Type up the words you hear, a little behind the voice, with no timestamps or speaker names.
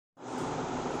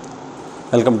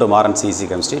Welcome to MARAN'S Easy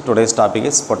Chemistry. Today's topic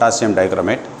is potassium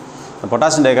dichromate. The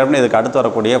potassium dichromate இதுக்கு அடுத்து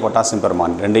வரக்கூடிய potassium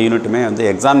permanganate ரெண்டு யூனிட்டுமே வந்து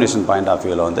examination point of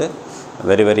view வந்து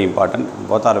very important.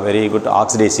 Both are very good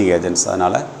oxidizing agents.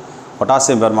 அதனால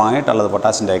potassium permanganate அல்லது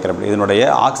potassium dichromate இதனுடைய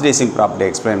oxidizing property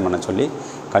explain பண்ண சொல்லி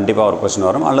கண்டிப்பாக ஒரு question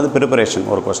வரும் அல்லது preparation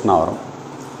ஒரு question வரும்.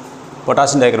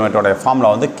 Potassium dichromate ஓட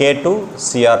ஃபார்முலா வந்து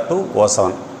K2Cr2O7.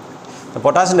 The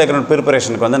potassium dichromate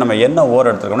preparation க்கு வந்து நம்ம என்ன ஓர்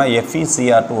எடுத்துக்கோம்னா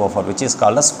FeCr2O4 which is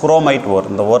called as chromate ore.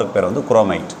 இந்த ஓருக்கு பேர் வந்து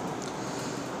chromate.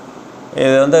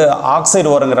 இது வந்து oxide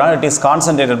ஓருங்கறனால it is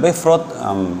concentrated by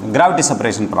gravity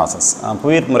separation process.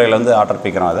 புவியீர்ப்பு முறையில் வந்து ஆற்றல்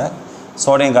பிரிக்கிறோம். அதை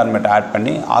சோடியம் கார்பனேட் ஆட்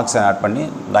பண்ணி ஆக்சிஜன் ஆட் பண்ணி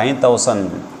 9000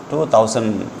 to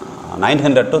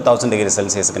 900 to 1000 டிகிரி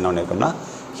செல்சியஸ்க்கு என்ன பண்ணியிருக்கோம்னா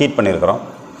ஹீட் பண்ணியிருக்கிறோம்.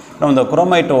 நம்ம இந்த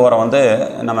குரோமைட் ஓரை வந்து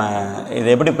நம்ம இதை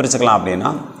எப்படி பிரிச்சுக்கலாம்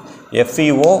அப்படின்னா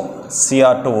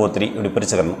FeOCr2O3 இப்படி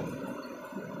பிரிச்சுக்கணும்.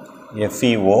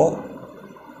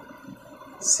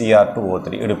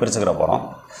 FeOCr2O3 இப்படி பிரிச்சுக்கிற போகிறோம்.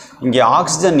 இங்கே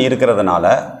ஆக்சிஜன் இருக்கிறதுனால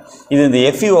இது இந்த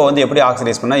FeO வந்து எப்படி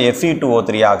ஆக்சிடைஸ் பண்ணால்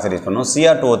Fe2O3 ஆக்சிடைஸ் பண்ணும்,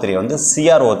 Cr2O3 வந்து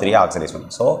CrO3 ஆக்சிடைஸ்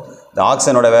பண்ணும். ஸோ இந்த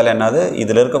ஆக்சிஜனோட வேலை என்னது,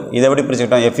 இதில் இருக்க இதை எப்படி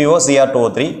பிரிச்சுக்கிட்டோம்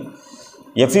FeOCr2O3.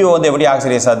 FeO வந்து எப்படி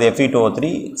ஆக்சிடைஸ் ஆகுது Fe2O3,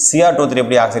 Cr2O3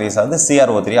 எப்படி ஆக்சிடைஸ் ஆகுது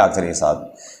CrO3 ஆக்சிடைஸ் ஆகுது.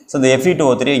 ஸோ இந்த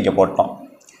Fe2O3 இங்கே போட்டோம்.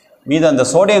 மீது அந்த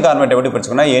சோடியம் கார்பனேட் எப்படி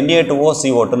பிரிச்சுக்கணும்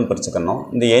Na2OCO2ன்னு பிரிச்சுக்கணும்.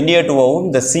 இந்த Na2Oவும்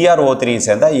இந்த CrO3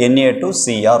 சேர்ந்தால்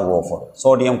Na2CrO4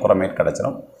 சோடியம் குரோமேட்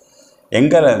கிடச்சிடும்.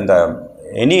 எங்கே இந்த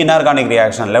எனி இன்ஆர்கானிக்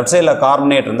ரியாக்ஷன் லெஃப்ட் சைடில்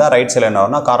கார்பனேட் இருந்தால் ரைட் சைடில் என்ன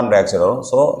வரும்னா கார்பன் டை ஆக்சைடு வரும்.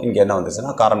 ஸோ இங்கே என்ன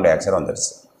வந்துச்சுன்னா கார்பன் டை ஆக்சைடு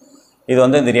வந்துடுச்சு. இது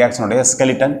வந்து இந்த ரியாக்ஷனுடைய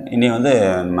ஸ்கெலிட்டன். இனி வந்து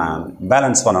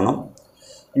பேலன்ஸ் பண்ணணும்.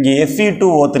 இங்கே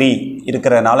Fe2O3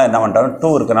 இருக்கிறதுனால என்ன பண்ணுறாங்க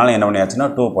 2 இருக்கிறனால என்ன பண்ணியாச்சுன்னா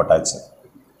 2 போட்டாச்சு.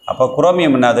 அப்போ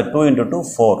குரோமியம் என்னது 2 × 2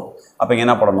 4. அப்போ இங்கே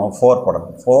என்ன போடணும் 4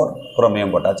 போடணும். 4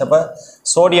 குரோமியம் போட்டாச்சு. அப்போ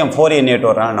சோடியம் 4Na2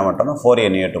 வரனால என்ன பண்ணிட்டோம்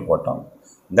 4Na2 போட்டோம்.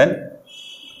 தென்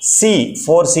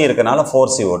C4C இருக்கனால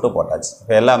 4CO2 போட்டாச்சு.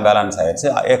 இப்போ எல்லாம் பேலன்ஸ் ஆகிடுச்சு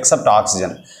எக்ஸப்ட்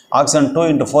ஆக்சிஜன். ஆக்சிஜன் 2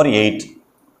 × 4 8,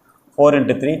 4 ×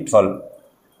 3 12.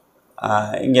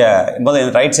 இங்கே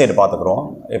முதல் ரைட் சைடு பார்த்துக்குறோம்.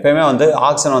 எப்போயுமே வந்து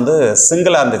ஆக்சிஜன் வந்து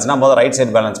சிங்கிளாக இருந்துச்சுன்னா முதல் ரைட்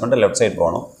சைடு பேலன்ஸ் பண்ணிட்டு லெஃப்ட் சைடு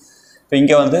போகணும். இப்போ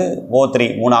இங்கே வந்து O3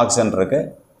 3 ஆக்சிஜன் இருக்குது.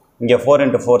 இங்கே 4 ×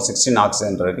 4 16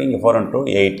 ஆக்சிஜன் இருக்குது. இங்கே 4 × 2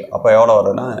 8. அப்போ எவ்வளோ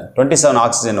வருதுன்னா 27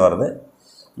 ஆக்சிஜன் வருது.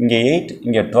 இங்கே 8,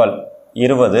 இங்கே 12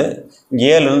 20. இங்கே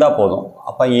 7 இருந்தால் போதும்.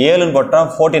 அப்போ 7ன்னு போட்டால்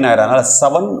 14 ஆயிரம். அதனால்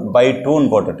 7/2ன்னு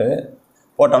போட்டுட்டு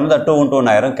போட்டோம்னா இந்த 2 × 2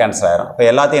 ஆயிரம் கேன்சல் ஆயிரும். இப்போ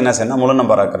எல்லாத்தையும் என்ன செய்யணும் முழு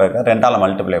நம்பர் இருக்கிறதுக்கு 2ஆல்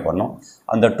மல்டிப்ளை பண்ணணும்.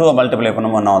 அந்த 2 மல்டிப்ளை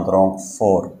பண்ணும்போது என்ன வந்துடும்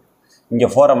 4. இங்கே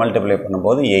 4 மல்டிப்ளை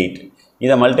பண்ணும்போது 8.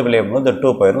 இதை மல்டிப்ளை பண்ணும்போது இந்த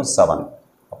 2 போயிடும் 7.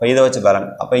 அப்போ இதை வச்சு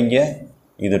பேலன்ஸ். அப்போ இங்கே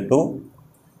இது 2,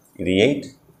 இது 8,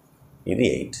 இது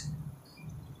 8.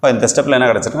 இப்போ இந்த ஸ்டெப்பில் என்ன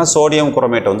கிடச்சிருக்குன்னா சோடியம்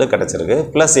குரோமேட் வந்து கிடச்சிருக்கு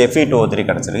ப்ளஸ் Fe2O3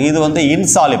 கிடச்சிருக்கு. இது வந்து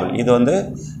இன்சாலிபிள். இது வந்து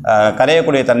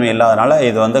கரையக்கூடிய தன்மை இல்லாதனால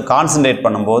இது வந்து கான்சன்ட்ரேட்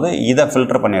பண்ணும்போது இதை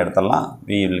ஃபில்டர் பண்ணி எடுத்துடலாம்.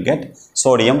 we will get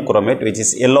sodium chromate which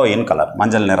is yellow in color,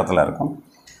 மஞ்சள் நிறத்தில் இருக்கும்.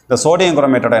 இந்த சோடியம்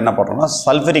குரோமேட்டோட என்ன பண்ணுறோம்னா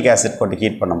சல்ஃபரிக் ஆசிட் போட்டு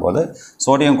ஹீட் பண்ணும்போது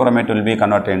sodium chromate will be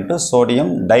converted into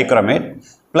sodium dichromate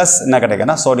plus என்ன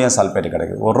கிடைக்குன்னா சோடியம் சல்ஃபேட்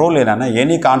கிடைக்குது. ஒரு ரூல் என்னென்னா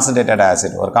எனி கான்சன்ட்ரேட்டட்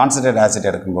ஆசிட் ஒரு கான்சன்ட்ரேட் ஆசிட்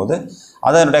எடுக்கும்போது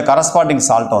அதனுடைய கரஸ்பாண்டிங்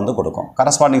சால்ட்டை வந்து கொடுக்கும்.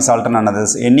 கரஸ்பாண்டிங் சால்ட்டுன்னு என்னது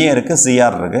Na இருக்குது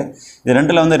Cr இருக்குது. இது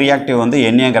ரெண்டில் வந்து ரியாக்டிவ் வந்து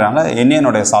Naங்கிறனால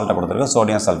Naனுடைய சால்ட்டை கொடுத்துருக்கு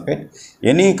sodium sulphate.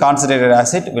 Any concentrated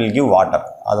acid will give water.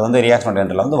 அது வந்து ரியாக்ஷன்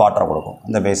ரெண்டில் வந்து வாட்டரை கொடுக்கும்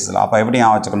இந்த பேசிஸில். அப்போ எப்படி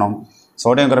வச்சுக்கணும்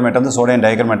சோடியம் குரோமேட் வந்து சோடியம்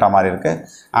டைக்ரோமேட்டாக மாதிரி இருக்குது.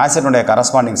 ஆசிடுடைய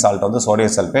கரஸ்பாண்டிங் சால்ட் வந்து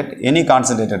sodium sulphate. Any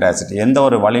concentrated acid எந்த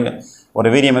ஒரு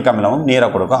வீரியமிக்க அமிலமும் நீரை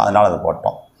கொடுக்கும். அதனால் அது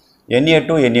போட்டோம்.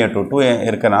 Na2 2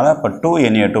 இருக்கிறனால இப்போ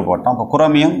 2Na2 போட்டோம். இப்போ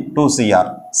குரோமியம் 2Cr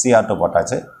Cr2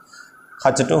 போட்டாச்சு.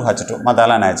 H2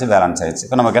 மற்றெல்லாம் என்ன ஆச்சு பேலன்ஸ் ஆயிடுச்சு.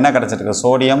 இப்போ நமக்கு என்ன கிடச்சிருக்கு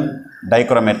சோடியம்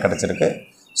டைக்ரோமேட் கிடச்சிருக்கு,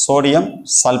 சோடியம்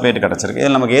சல்ஃபேட் கிடச்சிருக்கு.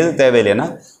 இதில் நமக்கு எது தேவையில்லைன்னா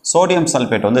சோடியம்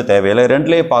சல்ஃபேட் வந்து தேவையில்லை.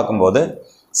 ரெண்டுலேயே பார்க்கும்போது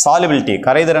சாலிபிலிட்டி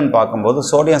கரைதிறன் பார்க்கும்போது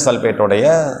சோடியம் சல்ஃபேட்டோடைய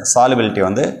சாலிபிலிட்டி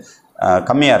வந்து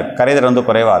கம்மியாக இருக்குது, கரைதிறன் வந்து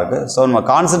குறைவாக இருக்குது. ஸோ நம்ம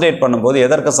கான்சன்ட்ரேட் பண்ணும்போது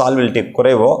எதற்கு சாலிபிலிட்டி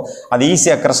குறைவோ அது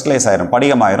ஈஸியாக கிறிஸ்டலைஸ் ஆயிரும்,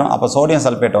 படிகமாயிரும். அப்போ சோடியம்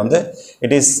சல்ஃபேட் வந்து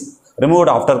it is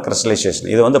removed after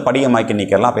crystallisation. இது வந்து படிகமாக்கி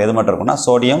நிற்கலாம். அப்போ எது மட்டும் இருக்குன்னா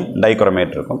சோடியம்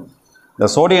டைக்ரோமேட் இருக்கும். இந்த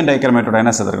சோடியம் டைக்ரோமேட்டோட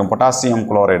என்ன சேர்த்துருக்கும் பொட்டாசியம்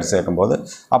குளோரைடு சேர்க்கும்போது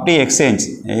அப்படியே எக்ஸ்சேஞ்ச்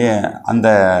அந்த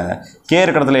கே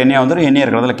இருக்கிறதுல Na வந்துடும், Na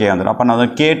இருக்கிறதுல கே வந்துடும். அப்போ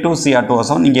நான்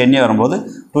K2Cr2O7 இங்கே Na வரும்போது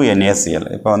 2NaCl.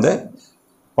 இப்போ வந்து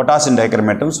பொட்டாசியம்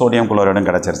டைக்ரோமேட்டும் சோடியம் குளோரைடும்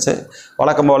கிடச்சிருச்சு.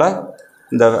 வழக்கம் போல்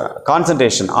இந்த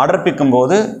கான்சன்ட்ரேஷன் அடர்ப்பிக்கும்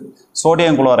போது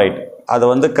சோடியம் குளோரைட் அதை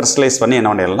வந்து கிறிஸ்டலைஸ் பண்ணி என்ன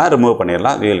பண்ணிடலாம் ரிமூவ்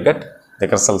பண்ணிடலாம். we will get the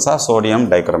crystals of sodium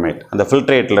dichromate. அந்த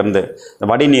ஃபில்ட்ரேட்லேருந்து இந்த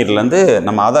வடிநீர்லேருந்து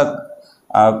நம்ம அதை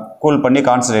கூல் பண்ணி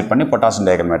கான்சன்ட்ரேட் பண்ணி பொட்டாசியம்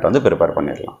டைக்ரோமேட்டை வந்து ப்ரிப்பேர்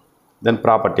பண்ணிடலாம். தென்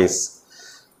ப்ராப்பர்ட்டிஸ்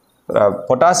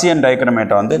பொட்டாசியம்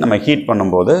டைக்ரோமேட்டை வந்து நம்ம ஹீட்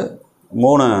பண்ணும்போது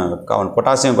 3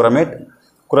 potassium chromate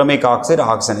chromic oxide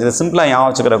oxygen. இது சிம்பிளாக ஞாபகம்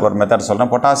வச்சுக்கிற ஒரு மெத்தட்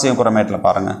சொல்கிறேன். பொட்டாசியம் குரோமேட்டில்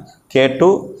பாருங்கள்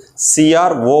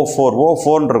K2CrO4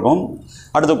 O4 இருக்கும்.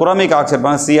 அடுத்து குரோமிக் ஆக்சைடு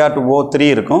பாருங்கள் Cr2O3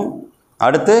 இருக்கும்.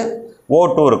 அடுத்து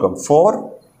O2 இருக்கும். 4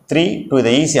 3 2.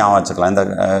 இதை ஈஸியாக வச்சுக்கலாம். இந்த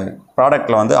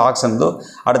ப்ராடக்ட்டில் வந்து ஆக்சிஜன் வந்து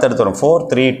அடுத்தடுத்து வரும் 4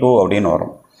 3 2 அப்படின்னு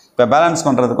வரும். இப்போ பேலன்ஸ்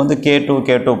பண்ணுறதுக்கு வந்து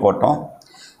K2 போட்டோம்.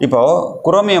 இப்போது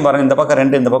குரோமியம் பாருங்கள், இந்த பக்கம்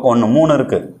 2 இந்த பக்கம் 1 3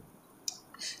 இருக்குது.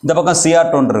 இந்த பக்கம்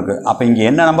Cr2 இருக்குது. அப்போ இங்கே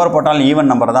என்ன நம்பர் போட்டாலும் ஈவன்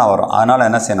நம்பர் தான் வரும். அதனால்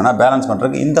என்ன செய்யணும்னா பேலன்ஸ்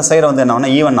பண்ணுறதுக்கு இந்த சைடை வந்து என்ன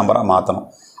பண்ணால் ஈவன் நம்பராக மாற்றணும்.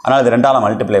 அதனால் இது 2ஆல்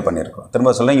மல்டிப்ளை பண்ணியிருக்கோம். திரும்ப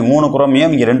சொல்ல இங்கே 3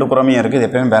 குரோமியம் இங்கே 2 குரோமியம் இருக்குது. இது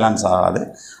எப்போயுமே பேலன்ஸ் ஆகாது.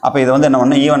 அப்போ இது வந்து என்ன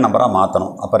பண்ணால் ஈவன் நம்பராக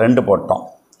மாற்றணும். அப்போ 2 போட்டோம்.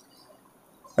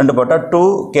 2 போட்டால்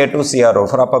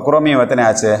 2K2CrO4. அப்போ குரோமியம் எத்தனை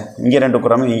ஆச்சு? இங்கே 2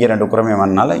 குரோமியம் இங்கே 2 குரோமியம்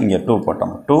வந்தனால இங்கே 2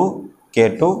 போட்டோம்.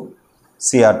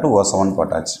 2K2Cr2O7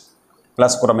 போட்டாச்சு.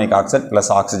 Plus chromic oxide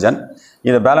plus oxygen.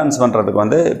 இதை பேலன்ஸ் பண்ணுறதுக்கு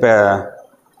வந்து இப்போ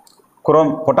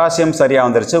பொட்டாசியம் சரியாக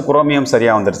வந்துருச்சு, குரோமியம்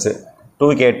சரியாக வந்துருச்சு.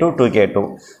 2K2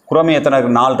 குரோமியம் எத்தனை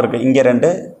இருக்குது? 4 இருக்குது. இங்கே 2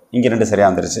 இங்கே 2 சரியாக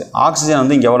வந்துருச்சு. ஆக்சிஜன்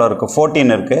வந்து இங்கே எவ்வளோ இருக்குது?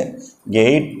 14 இருக்குது. இங்கே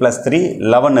 8 + 3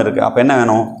 11 இருக்குது. அப்போ என்ன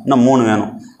வேணும்? இன்னும் 3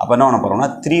 வேணும். அப்போ என்ன பண்ண போகிறோம்னா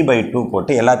 3/2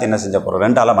 போட்டு எல்லாத்தையும் என்ன செஞ்ச போகிறோம்?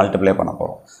 2ஆல் மல்டிப்ளை பண்ண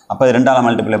போகிறோம். அப்போ இது 2ஆல்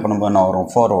மல்டிப்ளை பண்ணும்போது என்ன வரும்?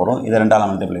 4 வரும். இது 2ஆல்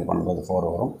மல்டிப்ளை பண்ணும்போது 4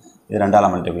 வரும். இது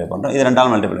 2ஆல் மல்டிப்ளை பண்ணுறோம். இது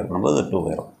 2ஆல் மல்டிப்ளை பண்ணும்போது 2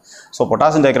 வரும். ஸோ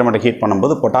பொட்டாசியம் டைக்ரோமேட்டை ஹீட்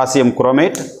பண்ணும்போது potassium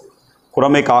chromate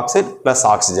chromic oxide plus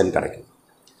oxygen கிடைக்கும்.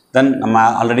 தென் நம்ம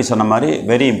ஆல்ரெடி சொன்ன மாதிரி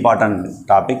very important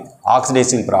topic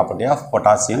oxidising property of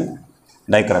potassium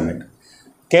dichromate.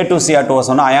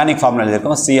 K2Cr2O7 ionic ஃபார்மில்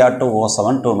எழுதியிருக்கோம்.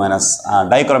 Cr2O7 2-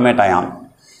 dichromate ion.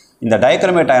 இந்த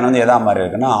டைக்ரோமேட் அயான் வந்து எதா மாதிரி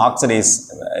இருக்குன்னா ஆக்சிடைஸ்.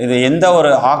 இது எந்த ஒரு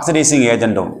ஆக்சிடைசிங்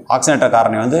ஏஜென்ட்டும் ஆக்சிடேட்டர்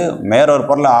காரணி வந்து வேறொரு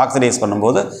பொருளை ஆக்சிடைஸ்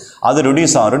பண்ணும்போது அது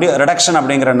ரிடியூஸ் ஆகும். ரிடக்ஷன்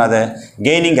அப்படிங்கிற என்னது?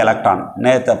 Gaining electron.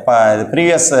 நேற்று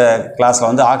ப்ரீவியஸ் கிளாஸில்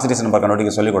வந்து ஆக்சிடேஷன் நம்பர்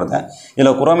கண்டுபிடிக்க சொல்லிக் கொடுத்தேன்.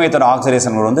 இதில் குரோமியத்தோட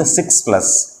ஆக்சிடேஷன் நம்பர் வந்து 6+.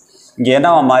 இங்கே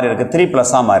என்னவா மாறி இருக்குது?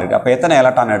 3+ஆக மாறி இருக்குது. அப்போ எத்தனை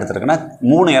எலக்ட்ரான் எடுத்துருக்குன்னா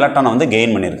 3 எலக்ட்ரானை வந்து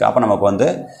கெயின் பண்ணியிருக்கு. அப்போ நமக்கு வந்து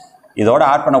இதோட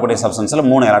ஆட் பண்ணக்கூடிய சப்ஸ்டன்ஸில்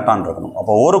 3 எலக்ட்ரான் இருக்கணும்.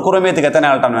 அப்போ ஒரு குரோமியத்துக்கு எத்தனை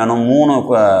எலக்ட்ரான் வேணும்? 3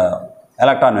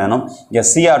 எலக்ட்ரான் வேணும். இங்கே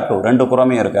Cr2 2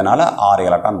 குரோமியம் இருக்கிறதுனால 6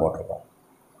 எலக்ட்ரான் போட்டிருக்கோம்.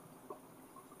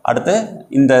 அடுத்து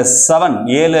இந்த 7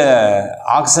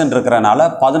 ஆக்சிஜன் இருக்கிறனால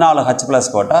 14 H+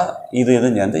 போட்டால் இது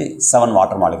சேர்ந்து 7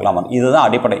 வாட்டர் மாலிகுலாம் வரும். இதுதான்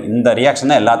அடிப்படை. இந்த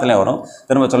ரியாக்ஷன் தான் எல்லாத்துலேயும் வரும்.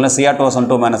 திரும்ப சொல்ல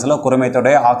Cr2O7 2-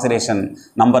 குரோமியத்தோடைய ஆக்சிடேஷன்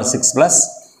நம்பர் 6+.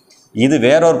 இது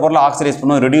வேறொரு பொருள் ஆக்சிடைஸ்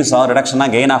பண்ணும், ரிடியூஸ் ஆகும். ரிடக்ஷன்னா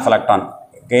கெயின் ஆஃப் எலக்ட்ரான்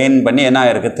கெயின் பண்ணி என்ன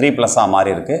இருக்குது? 3+ஆக மாறி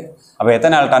இருக்குது. அப்போ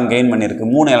எத்தனை எலக்ட்ரான் கெயின் பண்ணியிருக்கு?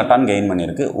 3 எலக்ட்ரான் கெயின்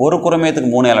பண்ணியிருக்கு. ஒரு குரோமியத்துக்கு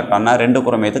 3 எலக்ட்ரான்னா 2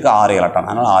 குரோமியத்துக்கு 6 எலக்ட்ரான்.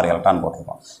 அதனால் 6 எலக்ட்ரான்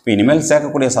போட்டிருக்கோம். இப்போ இனிமேல்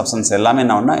சேர்க்கக்கூடிய சப்ஸ்டன்ஸ் எல்லாமே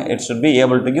என்ன ஒன்றா it should be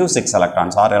able to give 6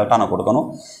 electrons. 6 எலக்ட்ரானை கொடுக்கணும்.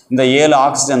 இந்த 7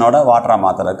 ஆக்சிஜனோட வாட்டராக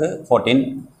மாற்றுறதுக்கு 14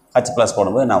 H+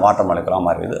 போடும்போது நான் வாட்டர் மாலிகுலாக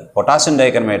மாறிடுது. பொட்டாசியம்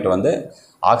டைக்ரோமேட் வந்து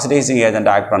ஆக்சிடைசிங்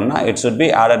ஏஜென்ட் ஆக்ட் பண்ணால் it should be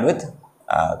added with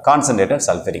concentrated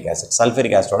sulphuric acid.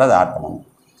 Sulphuric ஆசிடோட அதை ஆட் பண்ணணும்.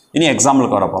 இனி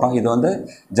எக்ஸாம்பிளுக்கு வர போகிறோம். இது வந்து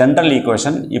ஜென்ரல்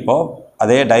ஈக்குவேஷன். இப்போது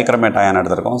அதே டைக்ரோமேட் அயான்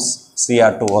எடுத்திருக்கோம்.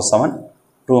 Cr2O7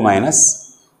 2-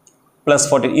 +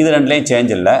 14. இது ரெண்டுலேயும்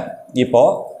சேஞ்ச் இல்லை.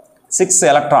 இப்போது 6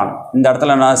 எலக்ட்ரான் இந்த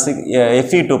இடத்துல நான்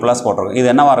Fe2+ போட்டிருக்கோம். இது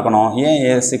என்னவாக இருக்கணும்?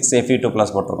 ஏன் 6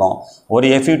 Fe2+ போட்டிருக்கோம்? ஒரு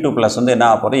Fe2+ வந்து என்ன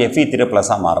ஆக போகுது?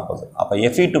 Fe3+ஆக மாறப்போகுது. அப்போ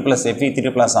Fe2+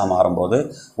 Fe3+ஆக மாறும்போது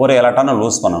ஒரு எலக்ட்ரானை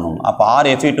லூஸ் பண்ணணும். அப்போ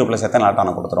 6 Fe2+ எத்தனை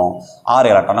எலக்ட்ரானை கொடுத்துரும்?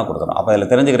 6 எலக்ட்ரானை கொடுத்துரும். அப்போ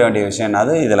இதில் தெரிஞ்சுக்கிற வேண்டிய விஷயம்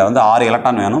என்னது? இதில் வந்து 6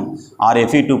 எலக்ட்ரான் வேணும். 6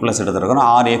 Fe2+ எடுத்துருக்கணும்.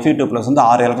 6 Fe2+ வந்து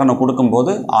 6 எலக்ட்ரானை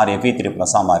கொடுக்கும்போது 6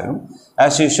 Fe3+ஆக மாறிடும்.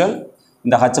 ஆஸ் யூஷுவல்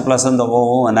இந்த H+ இந்த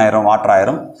ஓவும் என்ன ஆயிரும்? வாட்டர்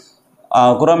ஆயிரும்.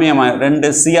 குரோமியம் 2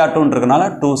 Cr2 இருக்கனால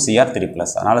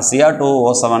 2Cr3+. அதனால்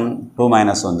Cr2O7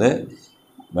 2- வந்து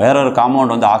வேறொரு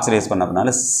காம்பவுண்ட் வந்து ஆக்சிடைஸ்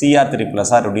பண்ணப்பனால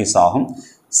Cr3+ஆக ரிடியூஸ் ஆகும்.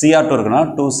 Cr2 இருக்கனால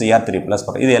 2Cr3+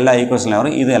 போடும். இது எல்லா ஈக்குவேஷன்லையும்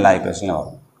வரும். இது எல்லா ஈக்குவேஷன்லையும்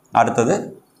வரும். அடுத்தது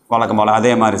வழக்கம் போல்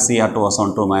அதே மாதிரி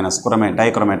Cr2O7 2-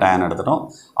 டைக்ரோமேட் அயான் எடுத்துட்டோம்.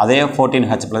 அதே 14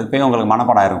 H+. இப்போ உங்களுக்கு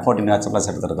மனப்பாடம் ஆயிரும். 14 H+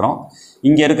 எடுத்துருக்கிறோம்.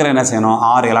 இங்கே இருக்கிற என்ன செய்யணும்?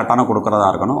 6 எலக்ட்ரானை கொடுக்குறதா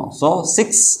இருக்கணும். So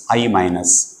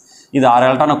 6I-. இது 6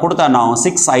 எலக்ட்ரானை கொடுத்தா நான்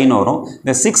 6I வரும்.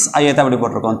 இந்த 6I எப்படி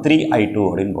போட்டிருக்கோம்? 3I2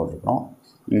 அப்படின்னு போட்டிருக்கோம்.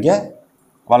 இங்கே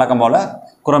வழக்கம் போல்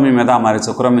குரோமியம் எதாக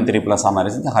மாறிடுச்சு? குரோமியம் 3+ஆக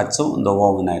மாறிடுச்சு. இந்த ஹச்சும் இந்த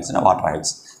ஓவும் ஆயிடுச்சுன்னா வாட்டர்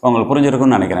ஆகிடுச்சு. உங்களுக்கு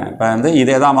புரிஞ்சிருக்குன்னு நினைக்கிறேன். இப்போ வந்து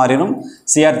இது எதாக மாறிடும்?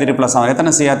 Cr3+ஆக.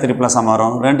 எத்தனை Cr3+ஆக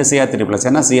மாறும்? 2 Cr3+.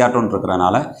 ஏன்னா Cr2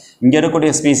 இருக்கிறனால இங்கே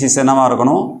இருக்கக்கூடிய ஸ்பீசிஸ் என்னவாக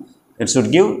இருக்கணும்? It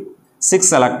should give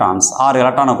 6 electrons. 6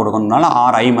 எலக்ட்ரானை கொடுக்கணும்னால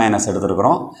 6I-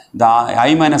 எடுத்துருக்குறோம். இந்த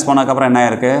I- போனதுக்கப்புறம் என்ன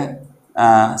இருக்குது?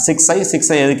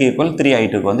 6I எதுக்கு ஈக்குவல்?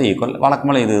 3I2க்கு வந்து ஈக்குவல்.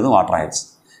 வழக்கம்போல் இது வாட்டர் ஆகிடுச்சு.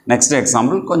 நெக்ஸ்ட்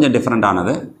எக்ஸாம்பிள் கொஞ்சம்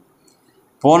டிஃப்ரெண்ட்டானது.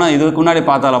 போன இதுக்கு முன்னாடி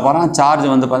பார்த்தால போகிறோம். சார்ஜ்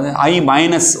வந்து பார்த்தீங்கன்னா I-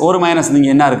 ஒரு மைனஸ்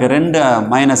நீங்கள் என்ன இருக்குது? 2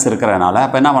 மைனஸ் இருக்கிறதுனால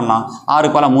இப்போ என்ன பண்ணலாம்?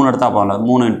 6க்கு போல 3 எடுத்தால் போகலாம்.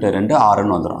 3 × 2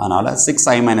 6ன்னு வந்துடும். அதனால்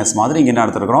 6I- மாதிரி இங்கே என்ன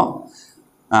எடுத்துருக்குறோம்?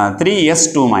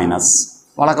 3s2-.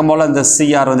 வழக்கம் போல் இந்த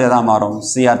சிஆர் வந்து எதாக மாறும்,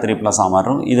 CR3+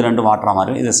 மாறும். இது ரெண்டு வாட்டராக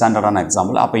மாறும். இது ஸ்டாண்டர்டான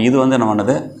எக்ஸாம்பிள். அப்போ இது வந்து என்ன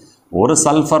பண்ணுது, ஒரு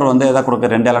சல்ஃபர் வந்து எதை கொடுக்க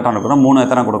 2 எலக்ட்ரான் கொடுக்குறோம், 3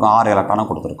 எத்தனை கொடுக்கும், 6 எலக்ட்ரானை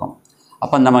கொடுத்துருக்கோம்.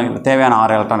 அப்போ நமக்கு தேவையான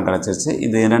 6 எலக்ட்ரான் கிடச்சிருச்சு.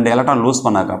 இது 2 எலக்ட்ரான் லூஸ்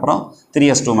பண்ணதுக்கப்புறம்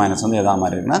 3s2- வந்து எதாக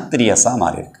மாறி இருக்குன்னா 3s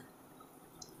மாறி இருக்கு.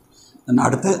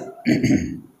 அடுத்து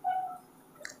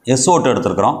SO2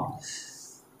 எடுத்துருக்குறோம்.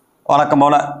 வழக்கம்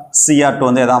போல் Cr2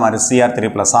 வந்து எதாக மாறி,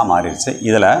 Cr3+ மாறிடுச்சு.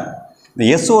 இதில் இந்த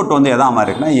SO2 வந்து எதாக மாறி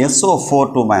இருக்குன்னா SO4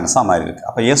 2- மாறி இருக்குது.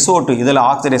 அப்போ SO2 இதில்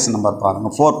ஆக்சிடேஷன் நம்பர்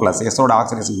பாருங்கள் 4+. SOட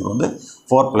ஆக்சிடேஷன் நம்பர் வந்து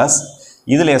 4+.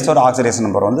 இதில் SOட ஆக்சிடேஷன்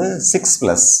நம்பர் வந்து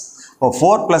 6+. இப்போ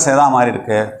 4+ எதாக மாறி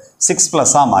இருக்குது,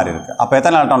 6+ஆக மாறி இருக்குது. அப்போ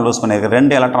எத்தனை எலக்ட்ரான் லூஸ் பண்ணியிருக்கு,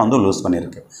 2 எலக்ட்ரான் வந்து லூஸ்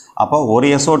பண்ணியிருக்கு. அப்போ ஒரு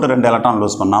SO2 2 எலக்ட்ரான்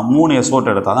லூஸ் பண்ணால் 3 SO2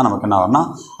 எடுத்தால் தான் நமக்கு என்ன வரும்னா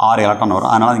 6 எலக்ட்ரான்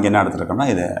வரும். அதனால் இங்கே என்ன எடுத்துருக்கோம்னா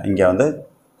இது இங்கே வந்து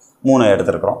 3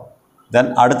 எடுத்துருக்குறோம்.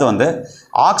 தென் அடுத்து வந்து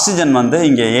ஆக்சிஜன் வந்து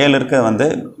இங்கே 7 இருக்க வந்து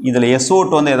இதில்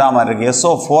SO2 வந்து எதாக மாறி இருக்குது,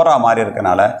 SO4 மாறி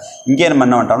இருக்கனால இங்கே நம்ம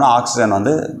என்ன பண்ணிட்டோம்னா ஆக்சிஜன்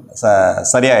வந்து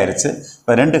சரியாயிருச்சு.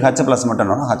 இப்போ 2 H+ மட்டும்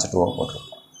என்னன்னா H2O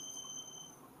போட்டிருக்கோம்.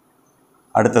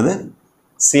 அடுத்தது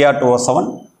Cr2O7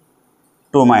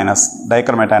 2-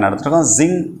 டைக்ரோமேட் அயன் எடுத்துருக்கோம்.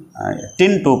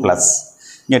 tin 2+.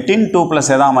 இங்கே tin 2+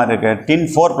 எதாக மாதிரி இருக்குது, tin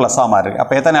 4+ஆக மாதிரி இருக்குது.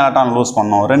 அப்போ எத்தனை எலக்ட்ரான் லூஸ்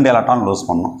பண்ணணும், 2 எலக்ட்ரான் லூஸ்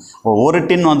பண்ணணும். இப்போ ஒரு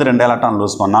tin வந்து 2 எலக்ட்ரான்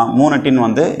லூஸ் பண்ணால் 3 tin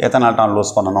வந்து எத்தனை எலக்ட்ரான்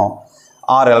லூஸ் பண்ணணும்,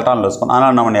 6 எலக்ட்ரான் லூஸ் பண்ணணும்.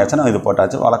 அதனால் என்ன பண்ணியாச்சுன்னா இது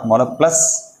போட்டாச்சு. வழக்கம் போல்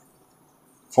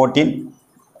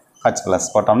 +14H+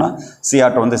 போட்டோம்னா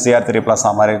Cr2 வந்து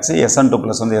Cr3+ மாறிடுச்சு.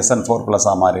 SN2+ வந்து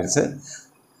SN4+ மாறிடுச்சு.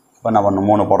 இப்போ நம்ம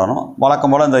 3 போடணும்.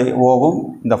 வழக்கம் போல் இந்த ஓவும்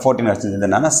இந்த 14H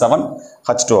இருந்ததுனால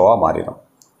 7H2O மாறிடும்.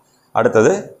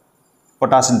 அடுத்தது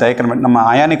பொட்டாசியம் டைக்ரோமேட். நம்ம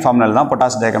அயானிக் ஃபார்முலா தான்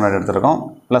பொட்டாசியம் டைக்ரோமேட் எடுத்துருக்கோம்.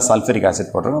 ப்ளஸ் சல்ஃபரிக் ஆசிட்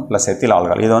போட்டிருக்கோம். Plus ethyl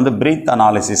alcohol. இது வந்து பிரீத்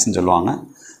அனாலிசிஸ்ன்னு சொல்லுவாங்க,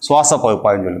 சுவாச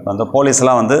பகுப்பாய்வுன்னு சொல்லி. அந்த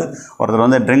போலீஸ்லாம் வந்து ஒருத்தர்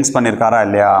வந்து ட்ரிங்க்ஸ் பண்ணியிருக்காரா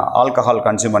இல்லையா, ஆல்கஹால்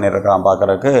கன்சியூம் பண்ணியிருக்கான்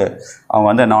பார்க்குறதுக்கு அவங்க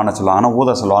வந்து என்ன பண்ண சொல்லுவாங்கன்னா ஊத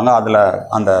சொல்லுவாங்க. அதில்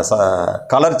அந்த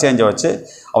கலர் சேஞ்சை வச்சு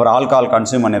அவர் ஆல்கஹால்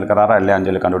கன்சியூம் பண்ணியிருக்கிறாரா இல்லையான்னு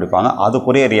சொல்லி கண்டுபிடிப்பாங்க.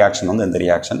 அதுக்குரிய ரியாக்ஷன் வந்து இந்த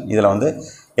ரியாக்ஷன். இதில் வந்து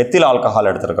எத்தில் ஆல்கஹால்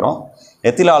எடுத்துருக்கிறோம்.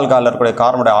 எத்தில் ஆல்கஹாலில் இருக்கக்கூடிய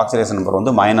கார்பனுடைய ஆக்சிடேஷன் நம்பர்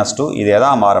வந்து -2. இது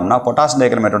எதாக மாறும்னா பொட்டாசியம்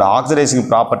டைக்ரோமேட்டோட ஆக்சிடேஷன்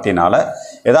ப்ராப்பர்ட்டினால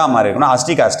எதாக மாறி இருக்குன்னா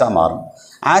அசிட்டிக் ஆசிட்டாக மாறும்.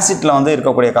 ஆசிட்டில் வந்து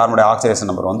இருக்கக்கூடிய கார்பனுடைய ஆக்சிடேஷன்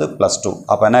நம்பர் வந்து +2.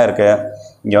 அப்போ என்ன இருக்குது,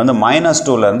 இங்கே வந்து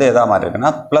 -2லேருந்து எதாக மாறி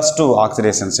இருக்குன்னா +2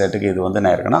 ஆக்சிடேஷன் ஸ்டேட்டுக்கு இது வந்து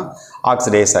என்ன இருக்குன்னா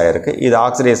ஆக்சிடைஸ் ஆகிருக்கு. இது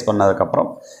ஆக்சிடைஸ் பண்ணதுக்கப்புறம்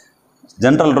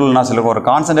ஜென்ரல் ரூல் என்ன சொல்லுவோம், ஒரு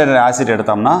கான்சன்ட்ரேட்டட் ஆசிட்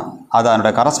எடுத்தோம்னா அது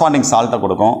அதனுடைய கரஸ்பாண்டிங் சால்ட்டை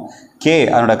கொடுக்கும்.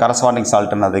 அதனுடைய கரஸ்பாண்டிங்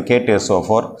சால்ட்டுன்னு அது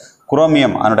K2SO4.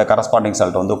 குரோமியம் அதனுடைய கரஸ்பாண்டிங்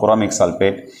சால்ட் வந்து குரோமிக்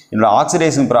சல்ஃபேட். இதோட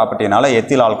ஆக்சிடேஷன் ப்ராப்பர்ட்டினால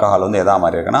எத்தில் ஆல்கஹால் வந்து எதாக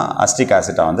மாறி இருக்குன்னா அசிட்டிக்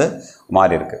ஆசிட்டாக வந்து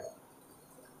மாறி இருக்கு.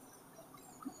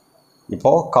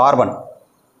 இப்போது கார்பன்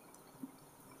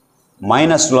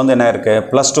 -2 வந்து என்ன இருக்குது,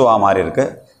 +2ஆக மாறி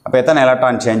இருக்குது. அப்போ எத்தனை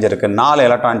எலக்ட்ரான் சேஞ்ச் இருக்குது, 4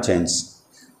 எலக்ட்ரான் சேஞ்ச்.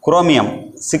 குரோமியம்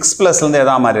 6+லேருந்து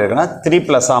எதாக மாறி இருக்குன்னா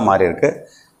 3+ஆக மாறி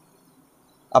இருக்குது.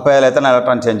 அப்போ இதில் எத்தனை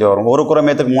எலக்ட்ரான் சேஞ்ச் வரும், ஒரு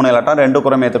குரோமியத்துக்கு 3 எலக்ட்ரான், 2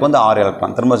 குரோமியத்துக்கு வந்து 6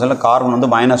 எலக்ட்ரான். திரும்ப சொல்ல கார்பன் வந்து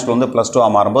 -2 +2ஆக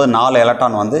மாறும்போது 4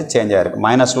 எலக்ட்ரான் வந்து சேஞ்ச் ஆகிருக்கு.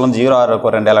 -2 0 ஆகிறதுக்கு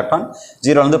 2 எலக்ட்ரான்,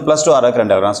 0 +2 ஆகிறதுக்கு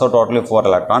 2 electron. So totally 4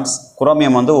 electrons.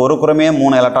 Chromium வந்து ஒரு குரோமியம்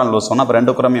 3 எலக்ட்ரான் லூஸ் பண்ணணும். அப்போ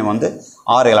 2 குரோமியம் வந்து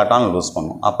 6 எலக்ட்ரான் லூஸ்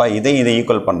பண்ணணும். அப்போ இதை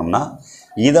ஈக்குவல் பண்ணோம்னா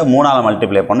இதை 3ஆல்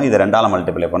மல்டிப்ளை பண்ணணும், இது 2ஆல்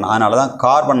மல்டிப்ளை பண்ணணும். அதனால தான்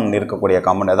கார்பன் இருக்கக்கூடிய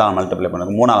காம்பவுண்ட் எதாவது மல்டிப்ளை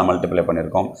பண்ணியிருக்கோம், 3ஆல் மல்டிப்ளை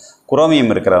பண்ணியிருக்கோம்.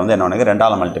 குரோமியம் இருக்கிற வந்து என்ன பண்ணுங்க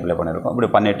 2ஆல் மல்டிப்ளை பண்ணியிருக்கோம். இப்படி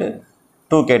பண்ணிவிட்டு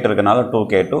 2K2 இருக்கனால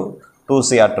 2K2,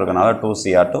 2Cr2 இருக்கனால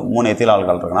 2Cr2, 3 எத்தில்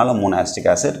ஆல்கஹால் இருக்கனால 3 அசிட்டிக்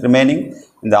ஆசிட். ரிமைனிங்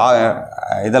இந்த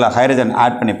இதில் ஹைட்ரஜன்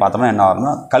ஆட் பண்ணி பார்த்தோம்னா என்ன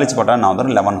வரும்னா கழிச்சு போட்டால் என்ன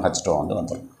வந்துடும், 11H2 வந்து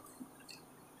வந்துடும்.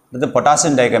 இது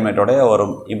பொட்டாசியம் டைக்ரோமேட்டோடைய ஒரு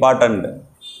இம்பார்ட்டண்ட்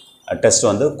டெஸ்ட்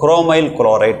வந்து குரோமைல்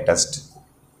குளோரைட் டெஸ்ட்.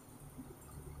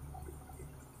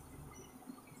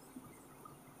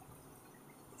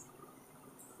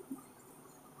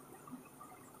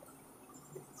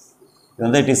 இது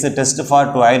வந்து it is a test for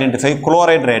to identify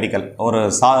chloride radical. ஒரு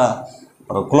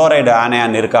குளோரைடு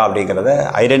ஆனையான் இருக்கா அப்படிங்கிறத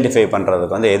ஐடென்டிஃபை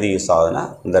பண்ணுறதுக்கு வந்து எது யூஸ் ஆகுதுன்னா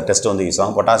இந்த டெஸ்ட் வந்து யூஸ்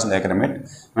ஆகும். பொட்டாசியம் டைக்ரோமேட்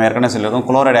நம்ம ஏற்கனவே சொல்லியிருக்கோம்.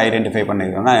 குளோரைடு ஐடென்டிஃபை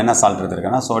பண்ணியிருக்கோம்னா என்ன சால்ட்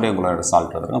எடுத்துருக்கோன்னா சோடியம் குளோரைடு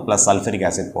சால்ட் எடுத்துருக்கோம். ப்ளஸ் சல்ஃபரிக்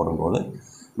ஆசிட் போடும்போது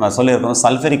நம்ம சொல்லியிருக்கோம்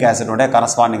சல்ஃபரிக் ஆசிடோடைய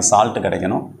கரஸ்பாண்டிங் சால்ட்டு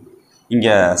கிடைக்கணும்.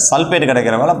 இங்கே சல்ஃபேட்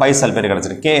கிடைக்கிற வேலை பை சல்ஃபேட்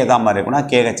கிடச்சிருக்கு. K எதா மாதிரி இருக்குன்னா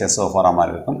KHSO4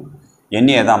 மாதிரி இருக்கும். Na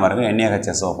எதா மாதிரி இருக்கும்,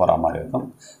 NaHSO4 மாதிரி இருக்கும்.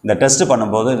 இந்த டெஸ்ட்டு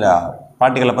பண்ணும்போது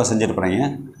ப்ராக்டிக்கலப்போ செஞ்சுருக்குறீங்க.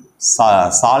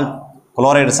 Salt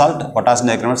chloride salt potassium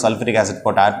dichromate sulphuric acid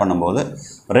போட்டு ஆட் பண்ணும்போது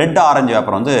ரெட் ஆரஞ்சு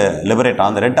வேப்பர் வந்து லிபரேட்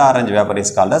ஆகும். அந்த red orange vapour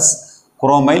is called as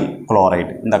chromyl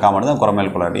chloride. இந்த காம்பவுண்ட் தான் குரோமைல்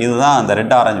குளோரைடு. இதுதான் அந்த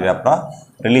ரெட் ஆரஞ்சு வேப்பராக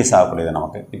ரிலீஸ் ஆகக்கூடியது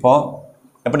நமக்கு. இப்போது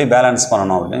எப்படி பேலன்ஸ்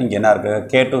பண்ணணும் அப்படின்னா இங்கே என்ன இருக்குது,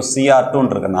 K2Cr2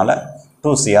 இருக்கிறதுனால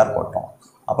 2Cr போட்டோம்.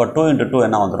 அப்போ 2 × 2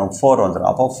 என்ன வந்துடும், 4 வந்துடும்.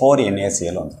 அப்போ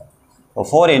 4NaCl வந்துடும். இப்போ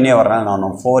 4Na வரனால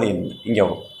நான் 4 இங்கே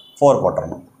 4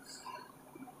 போட்டுறணும்.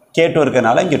 K2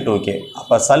 இருக்கனால இங்கே 2K.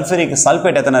 அப்போ சல்ஃபரிக்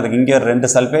சல்ஃபேட் எத்தனை இருக்குது? இங்கே 2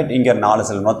 சல்ஃபேட், இங்கே 4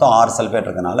 சல்ஃபேட், மொத்தம் 6 சல்ஃபேட்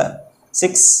இருக்கனால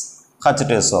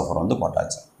 6H2SO4 வந்து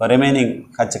போட்டாச்சு. இப்போ ரிமைனிங்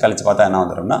H கழிச்சு பார்த்தா என்ன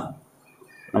வந்துடும்னா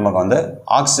நமக்கு வந்து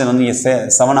ஆக்சிஜன் வந்து இங்கே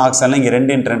 7 ஆக்சிஜனில் இங்கே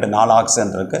 2 × 2 4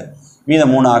 ஆக்சிஜன் இருக்குது. மீத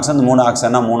 3 ஆக்சிஜன், 3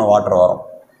 ஆக்சிஜன்னா 3 வாட்டர் வரும்.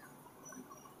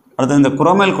 அடுத்து இந்த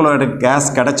குரோமைல் குளோரைடு கேஸ்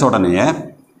கிடைச்ச உடனே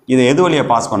இதை எது வழியாக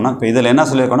பாஸ் பண்ணால், இப்போ இதில் என்ன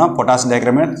சொல்லியிருக்கோன்னா potassium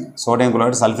dichromate, sodium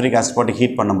chloride, sulphuric acid போட்டு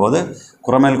ஹீட் பண்ணும்போது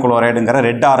chromyl குளோரைடுங்கிற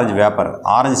red orange vapour,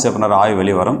 orange சிவப்பு ஆய்வு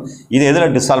வெளியே வரும். இது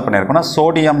எதில் டிசால்வ் பண்ணியிருக்கோம்னா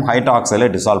சோடியம்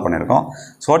ஹைட்ராக்சைடில் டிசால்வ் பண்ணியிருக்கோம்.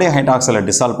 சோடியம் ஹைட்ராக்சைடில்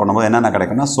டிசால்வ் பண்ணும்போது என்னென்ன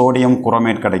கிடைக்கும்னா சோடியம்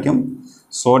குரோமேட் கிடைக்கும்,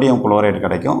 சோடியம் குளோரைடு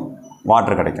கிடைக்கும்,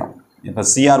 வாட்டர் கிடைக்கும். இப்போ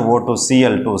CrO2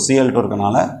 Cl2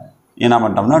 இருக்கனால என்ன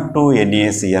பண்ணிட்டோம்னா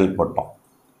 2NaCl போட்டோம்.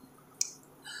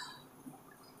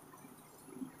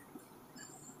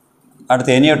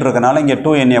 அடுத்து Na2 இருக்கனால இங்கே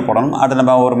 2Na போடணும். அடுத்து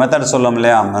நம்ம ஒரு மெத்தட் சொல்லணும்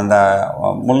இல்லையா, அந்த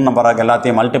முழு நம்பராக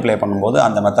எல்லாத்தையும் மல்டிப்ளை பண்ணும்போது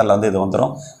அந்த மெத்தடில் வந்து இது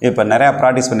வந்துடும். இப்போ நிறையா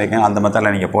ப்ராக்டிஸ் பண்ணியிருக்கீங்க, அந்த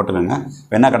மெத்தடில் நீங்கள் போட்டுக்கோங்க.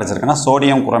 இப்போ என்ன கிடச்சிருக்குன்னா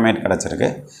சோடியம் குரோமேட் கிடச்சிருக்கு.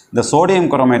 இந்த சோடியம்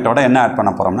குரோமேட்டோட என்ன ஆட்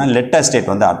பண்ண போகிறோம்னா லெட் அசிட்டேட்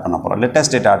வந்து ஆட் பண்ண போகிறோம். லெட்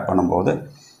அசிட்டேட் ஆட் பண்ணும்போது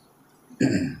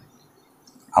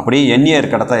அப்படியே Na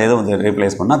இருக்கிறத எது வந்து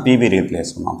ரீப்ளேஸ் பண்ணால் PB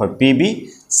ரீப்ளேஸ் பண்ணும். அப்போ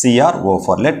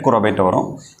PbCrO4 லெட் குரோமேட் வரும்.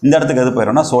 இந்த இடத்துக்கு எது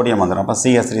போயிடும்னா சோடியம் வந்துடும். அப்போ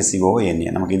CH3CONA.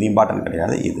 நமக்கு இது இம்பார்ட்டன்ட்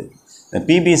கிடையாது. இது இந்த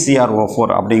PbCrO4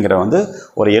 அப்படிங்கிற வந்து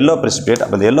ஒரு எல்லோ பிரிசிபிடேட்.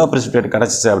 அப்போ இந்த எல்லோ பிரிசிபிடேட்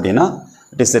கிடச்சிச்சு அப்படின்னா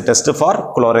it is a test for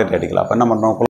chloride radical. அப்போ என்ன பண்ணுறோம்,